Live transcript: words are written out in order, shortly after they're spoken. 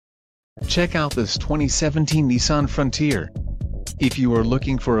Check out this 2017 Nissan Frontier. If you are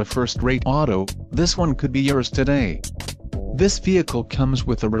looking for a first-rate auto, this one could be yours today. This vehicle comes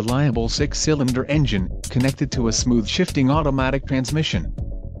with a reliable 6-cylinder engine, connected to a smooth shifting automatic transmission.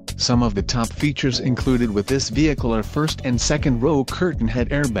 Some of the top features included with this vehicle are first and second row curtain head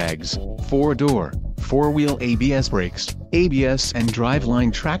airbags, 4-door, 4-wheel ABS brakes, ABS and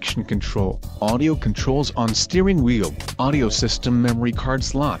driveline traction control, audio controls on steering wheel, audio system memory card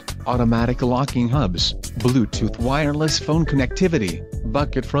slot, automatic locking hubs, Bluetooth wireless phone connectivity,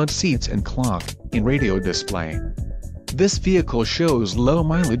 bucket front seats and clock-in radio display. This vehicle shows low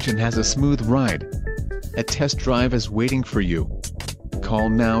mileage and has a smooth ride. A test drive is waiting for you. Call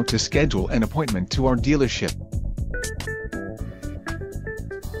now to schedule an appointment to our dealership.